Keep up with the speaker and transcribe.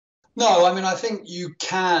No, I mean, I think you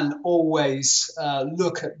can always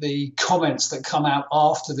look at the comments that come out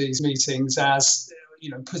after these meetings as,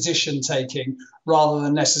 position taking rather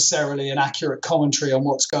than necessarily an accurate commentary on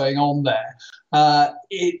what's going on there.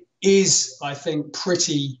 It is, I think,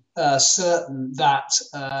 pretty certain that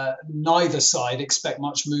neither side expect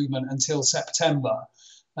much movement until September.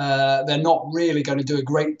 They're not really going to do a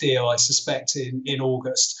great deal, I suspect, in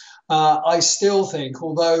August. I still think,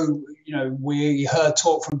 although we heard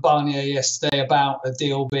talk from Barnier yesterday about a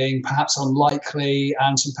deal being perhaps unlikely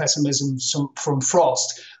and some pessimism from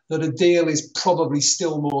Frost, that a deal is probably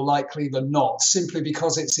still more likely than not, simply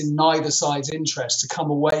because it's in neither side's interest to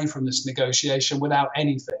come away from this negotiation without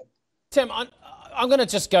anything. Tim, I'm going to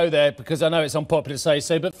just go there because I know it's unpopular to say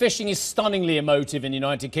so, but fishing is stunningly emotive in the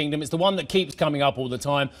United Kingdom. It's the one that keeps coming up all the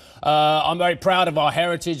time. I'm very proud of our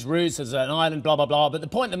heritage, roots as an island, blah, blah, blah. But the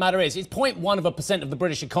point of the matter is, it's 0.1% of the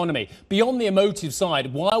British economy. Beyond the emotive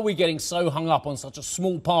side, why are we getting so hung up on such a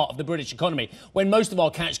small part of the British economy when most of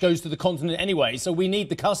our catch goes to the continent anyway? So we need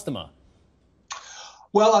the customer.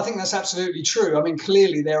 Well, I think that's absolutely true. I mean,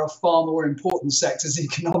 clearly there are far more important sectors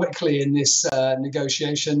economically in this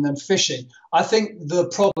negotiation than fishing. I think the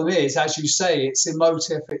problem is, as you say, it's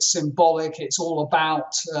emotive, it's symbolic, it's all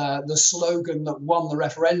about the slogan that won the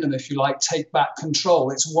referendum, if you like, take back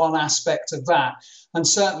control. It's one aspect of that. And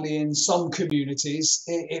certainly in some communities,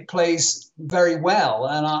 it plays very well.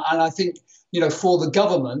 And I think, for the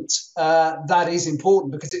government, that is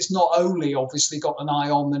important because it's not only obviously got an eye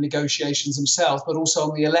on the negotiations themselves, but also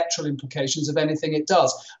on the electoral implications of anything it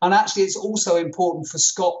does. And actually, it's also important for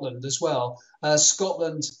Scotland as well.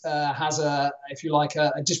 Scotland has if you like,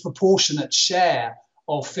 a disproportionate share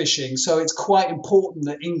of fishing. So it's quite important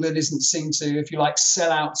that England isn't seen to, if you like,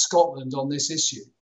 sell out Scotland on this issue.